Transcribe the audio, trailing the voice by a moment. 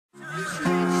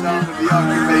sound of the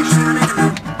occupation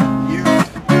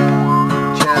youth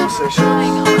jam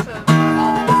sessions.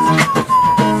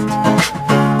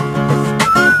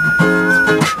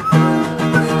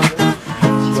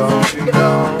 Don't you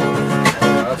know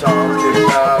I'm talking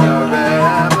about a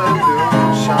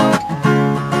revolution?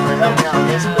 Help me out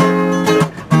this bit.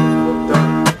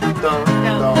 Don't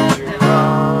you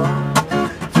know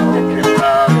talking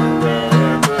about a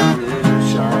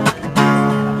revolution?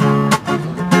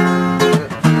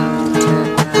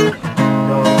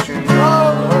 Don't you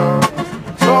know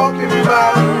talking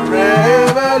about a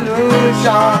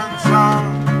revolution?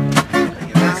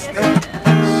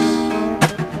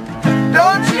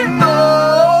 Don't you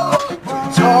know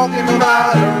talking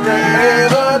about a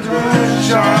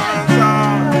revolution?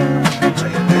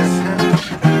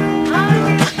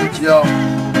 Yo,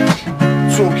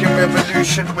 talking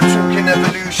revolution, we're talking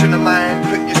evolution of man.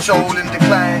 Put your soul in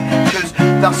decline, cause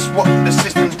that's what the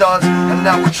system does. And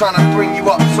now we're trying to bring you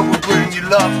up, so we'll bring you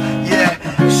love. Yeah,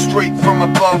 straight from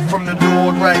above, from the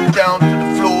Lord, right down to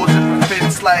the floors of the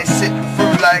thin slice, sitting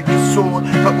through like a sword.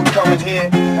 But we're coming here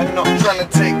and not trying to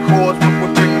take chords, but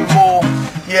we're bringing more.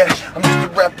 Yeah, I'm just a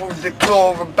rapper with the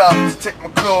claw, about to take my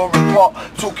claw apart.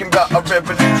 Talking about a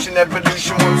revolution,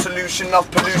 evolution, one solution of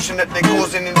pollution that they're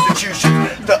causing institutions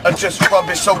that are just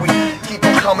rubbish. So we keep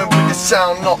on coming with the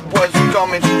sound, not words of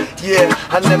gummage. Yeah,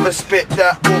 I never spit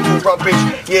that awful rubbish.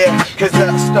 Yeah, cause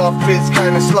that stuff is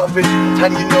kinda sluggish.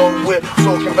 And you know we're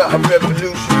talking about a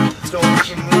revolution. Don't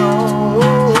you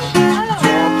know?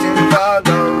 Talking about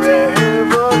a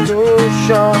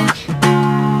revolution.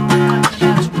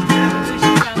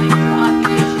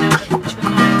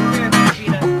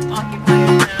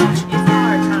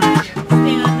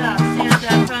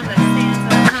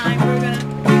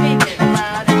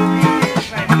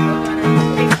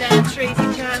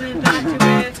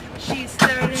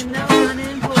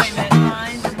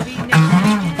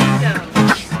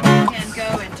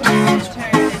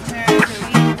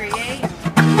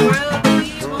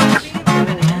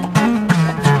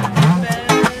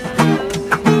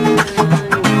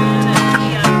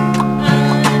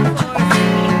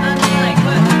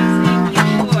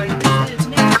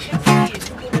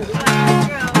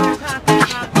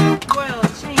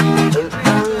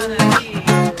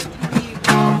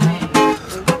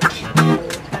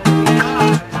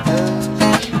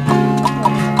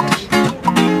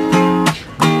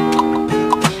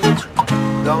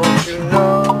 Don't you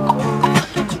know,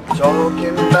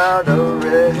 talking about a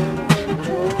revolution.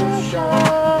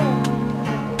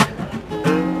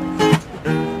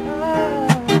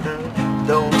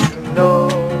 Don't you know,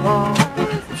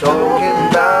 talking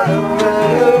about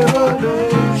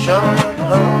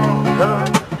a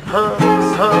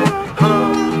revolution.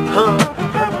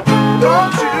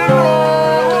 Don't you know,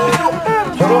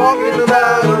 talking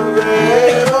about a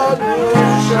revolution.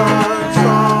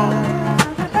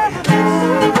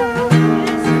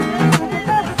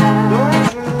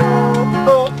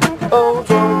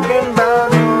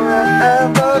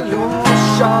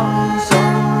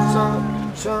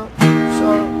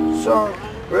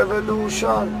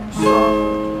 Revolution.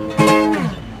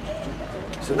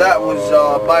 So that was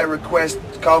by request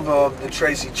cover of the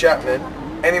Tracy Chapman.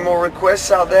 Any more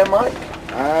requests out there, Mike?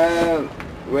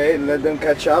 Wait, let them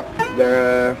catch up.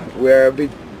 We're a bit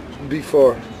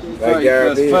before. Like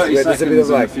there's a bit of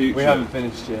like we haven't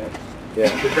finished yet.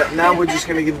 Yeah. But now we're just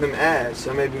gonna give them air,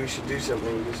 so maybe we should do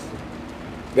something with this.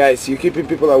 Guys, you're keeping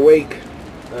people awake.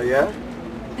 Oh yeah?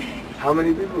 How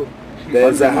many people?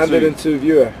 There's 102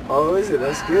 viewers. Oh, is it?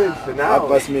 That's good for now.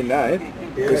 Past midnight.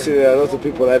 Yeah. Consider a lot of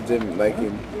people have them like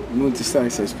in multi-star,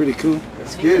 so it's pretty cool.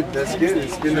 That's good. That's good.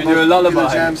 It's been we do a lullaby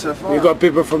jam so far. We got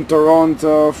people from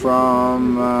Toronto,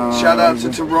 from shout out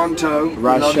to Toronto,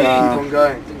 Russia. Keep on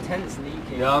going.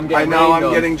 Yeah, I'm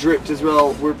getting dripped as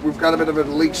well. We've got a bit of a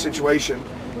leak situation,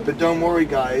 but don't worry,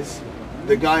 guys.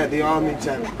 The guy at the army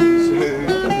tent, at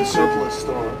the surplus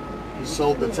store, who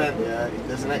sold the tent. Yeah,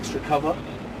 there's an extra cover.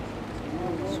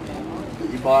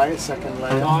 You buy a second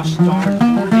layer.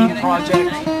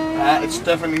 project. It's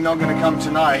definitely not going to come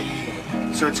tonight,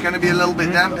 so it's going to be a little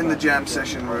bit damp in the jam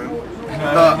session room.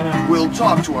 But we'll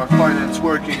talk to our finance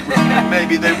working group.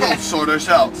 Maybe they will sort us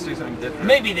out.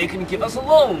 Maybe they can give us a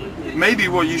loan. Maybe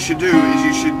what you should do is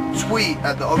you should tweet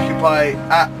at the Occupy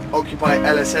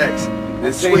LSX.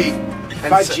 And tweet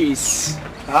Fugees.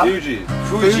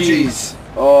 Fugees.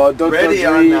 Or Dr. Ready Dre.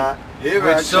 on that. Here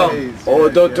I go. Or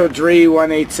Dr. Dre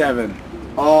 187.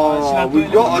 Oh, we've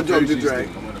got a Dr. Dre.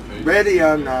 Ready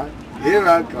or not, here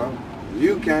I come.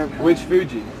 You can. Which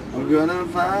Fuji? I'm gonna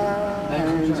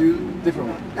find you. Different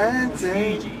one. And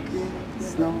take it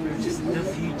slow.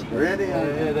 Ready or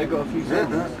not. Yeah, they got a few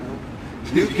songs.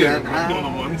 You can.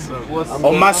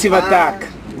 Or Massive Attack.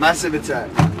 Massive Attack.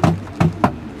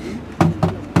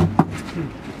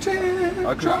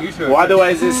 Well,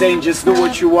 otherwise they're saying just do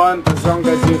what you want as long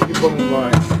as you keep on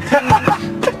going.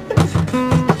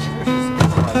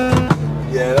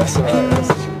 Yeah, that's alright.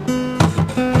 That's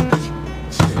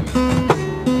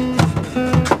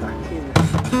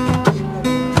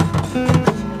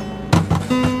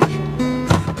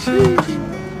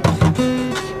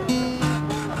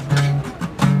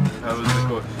That was the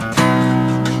course.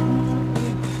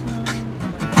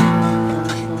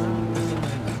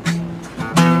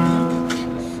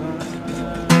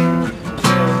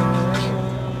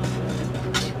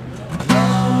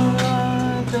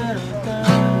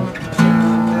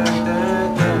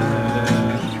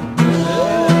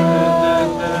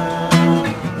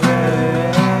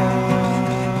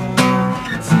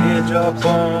 Teardrop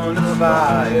on the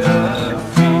fire,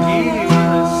 feel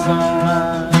the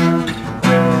summer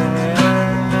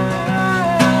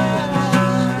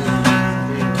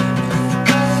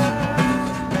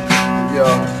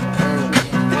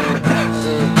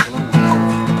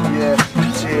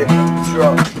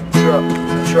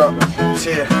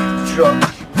tear, drop,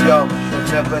 yo,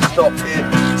 never stop it.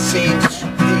 Seems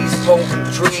these potent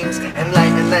dreams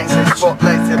enlighten nights and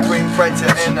spotlights that bring fright to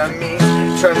enemies.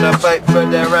 Trying to fight for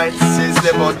their rights is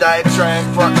live or die. Try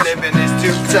and fuck living is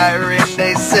too tiring,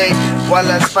 they say. While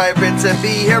aspiring to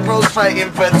be heroes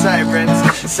fighting for tyrants.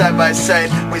 Side by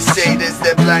side with satyrs,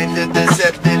 they're blinded,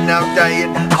 deceptive, now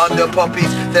dying. Under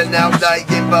poppies, they're now dying.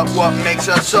 But what makes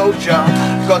a soldier?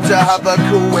 Got to have a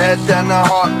cool head and a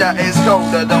heart that is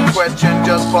colder. Don't question,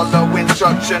 just follow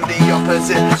instruction. The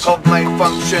opposite of my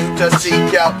function, to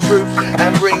seek out truth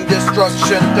and bring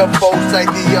destruction. The false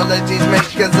ideologies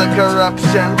make us a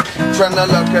corruption. Trying to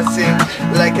lock us in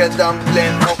like a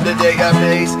dumpling of the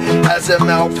database. As a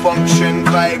malfunction,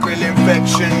 viral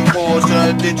infection cause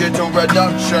a digital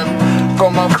reduction.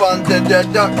 From our fund to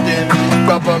deducting,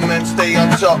 government stay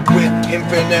on top with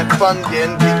infinite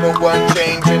funding. People weren't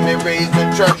changing, they raised the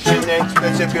truncheon.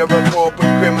 Expensive, you're a corporate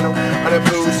criminal and a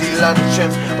boozy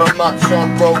luncheon. But much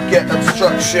on road get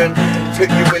obstruction, put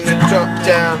you in the top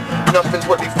down. Nothing's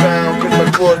what they found, cause my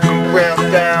claws been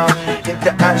ground down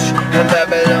into ash. And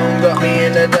Babylon got me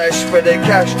in a dash for the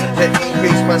cash to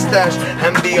increase my stash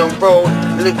and be on road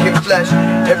looking flash.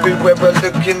 Everywhere I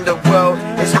look in the world,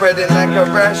 it's spreading like a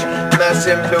rash. Mass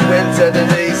influenza, the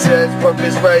naysayers,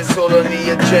 profits rise all on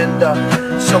the agenda.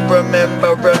 So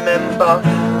remember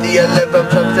the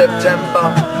 11th of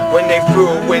September, when they threw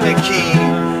away the key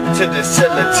to the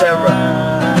cell of terror.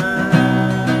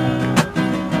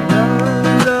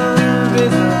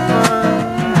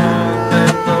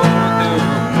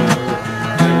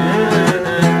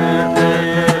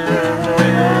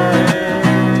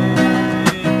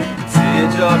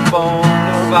 Teardrop on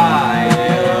the fire.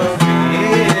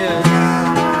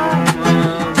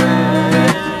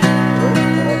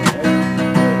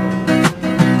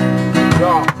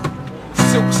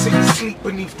 Silk City sleep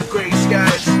beneath the grey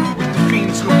skies, with the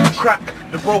fiends looking crack,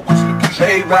 the brokers looking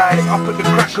pay rise. Up at the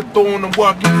crack of dawn and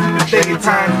working through the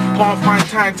daytime. Can't find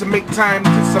time to make time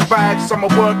to survive. Some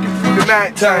are working through the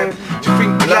night time. Do you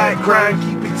think we like crime?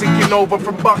 Keep it ticking over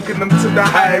from Buckingham to the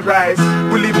high rise.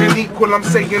 We're living equal, I'm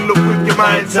saying look with your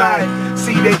mind's eye.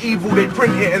 See they're evil, they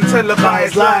print it and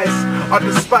televise lies. I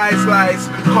despise lies,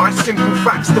 hard simple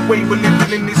facts. The way we're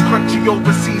living in this country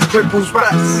overseas cripples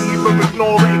backs. We either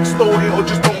ignore it, extort it, or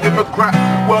just don't give a crap.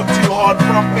 Work too hard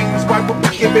for our things, why would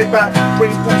we give it back?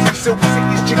 Rainfalls in silver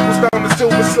cities, jiggles down the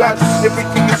silver slabs.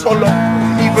 Everything is hollow,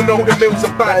 even though the mills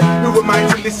are bad. Who am I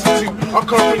to listen to? I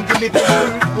can't bring a living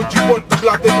food. Would you want the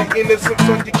blood of the innocents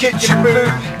on your kitchen food?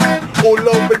 All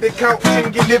over the couch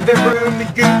in your living room. The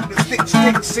youth, the stitch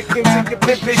takes sick into your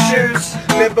pimpy shoes.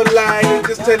 Never lying,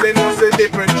 just telling us a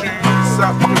different truth.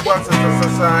 Up to us as a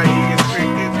society is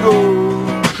treated cool.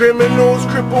 Criminals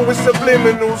crippled with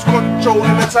subliminals,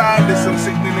 controlling the time. There's some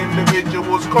sickening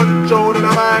individuals controlling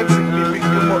the mind, simply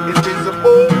picking what is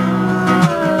visible.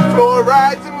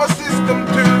 Fluorides in my system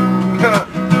too.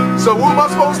 So who am I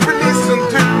supposed to listen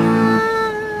to?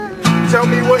 Tell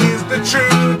me what is the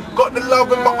truth. Got the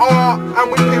love in my heart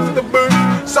and we lift the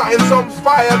booth. Something's on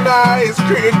fire now, it's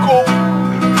critical.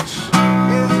 It's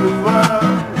the vibe.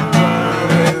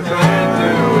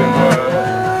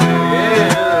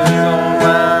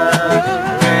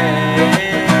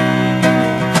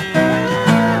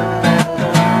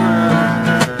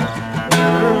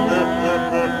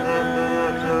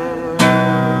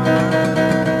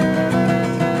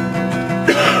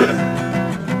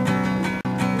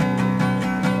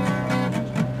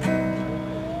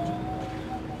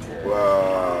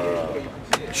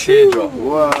 Teardrop.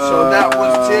 Wow. So that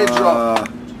was Teardrop.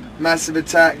 Massive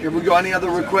Attack. Have we got any other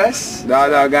requests?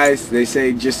 No, guys. They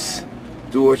say just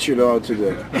do what you know how to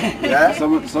do. Yeah?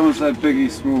 Someone said Biggie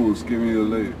Smalls, give me the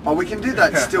loot. Oh, we can do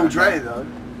that Still Dre though.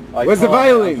 Where's the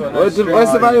violin? Where's the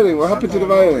violin? What happened to the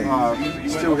violin?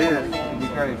 He's still here. It'd be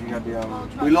great if you had the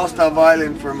We lost our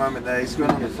violin for a moment there. He's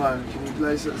gone on the phone. Can you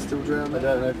play that Still Dre on I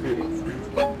there? don't know if you...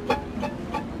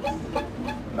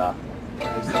 Nah.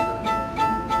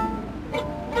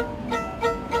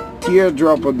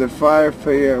 Teardrop on the Fire,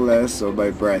 Fearless, or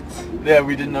by Brett. Yeah,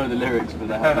 we didn't know the lyrics for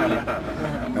that.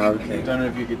 Okay. I don't know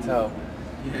if you could tell.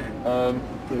 Yeah,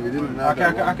 we didn't know I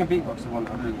that can one. beatbox the one.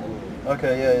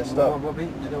 Okay, yeah, start. What beat?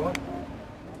 You know what?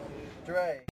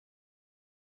 Dre.